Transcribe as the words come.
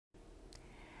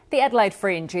The Adelaide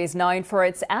Fringe is known for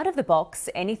its out-of-the-box,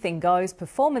 anything-goes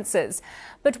performances,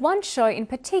 but one show in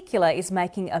particular is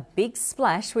making a big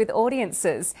splash with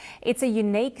audiences. It's a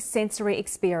unique sensory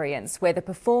experience where the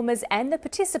performers and the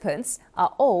participants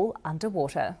are all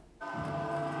underwater.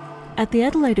 At the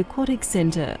Adelaide Aquatic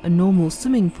Centre, a normal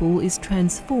swimming pool is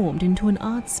transformed into an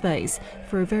art space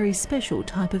for a very special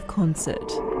type of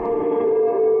concert.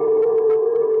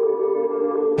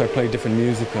 I play different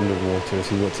music underwater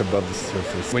to what's above the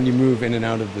surface. When you move in and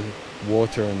out of the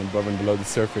water and above and below the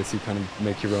surface, you kind of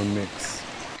make your own mix.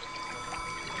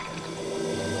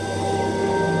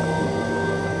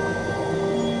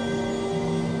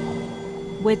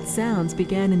 Wet Sounds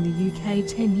began in the UK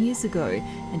 10 years ago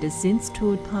and has since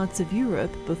toured parts of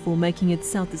Europe before making its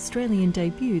South Australian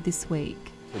debut this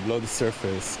week. Below the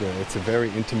surface, it's a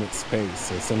very intimate space.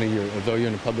 So suddenly, although you're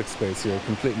in a public space, you're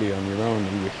completely on your own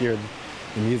and you hear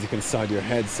the music inside your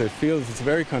head. So it's a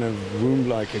very kind of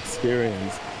room-like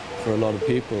experience for a lot of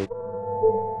people.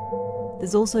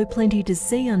 There's also plenty to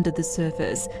see under the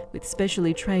surface, with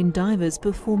specially trained divers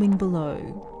performing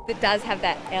below. It does have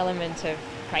that element of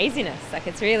craziness, like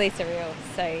it's really surreal.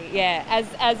 So yeah,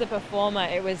 as a performer,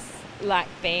 it was like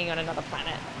being on another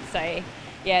planet. So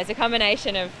yeah, it's a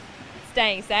combination of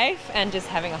staying safe and just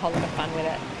having a whole lot of fun with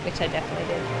it, which I definitely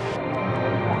did.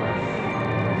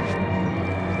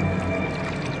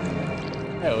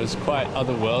 It was quite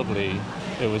otherworldly.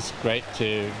 It was great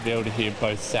to be able to hear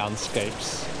both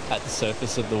soundscapes at the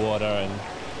surface of the water and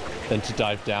then to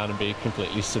dive down and be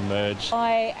completely submerged.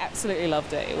 I absolutely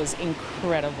loved it. It was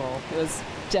incredible. It was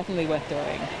definitely worth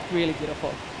doing. Really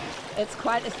beautiful. It's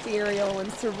quite ethereal and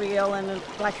surreal and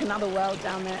like another world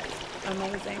down there. It's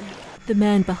amazing. The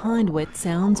man behind Wet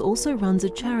Sounds also runs a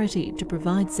charity to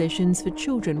provide sessions for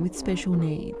children with special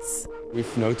needs.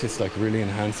 We've noticed like really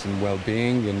enhanced in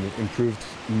well-being and improved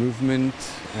movement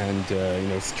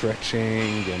and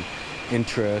stretching and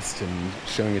interest and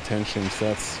showing attention, so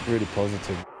that's really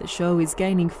positive. The show is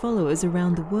gaining followers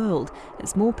around the world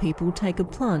as more people take a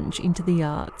plunge into the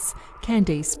arts.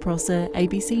 Candice Prosser,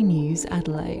 ABC News,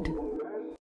 Adelaide.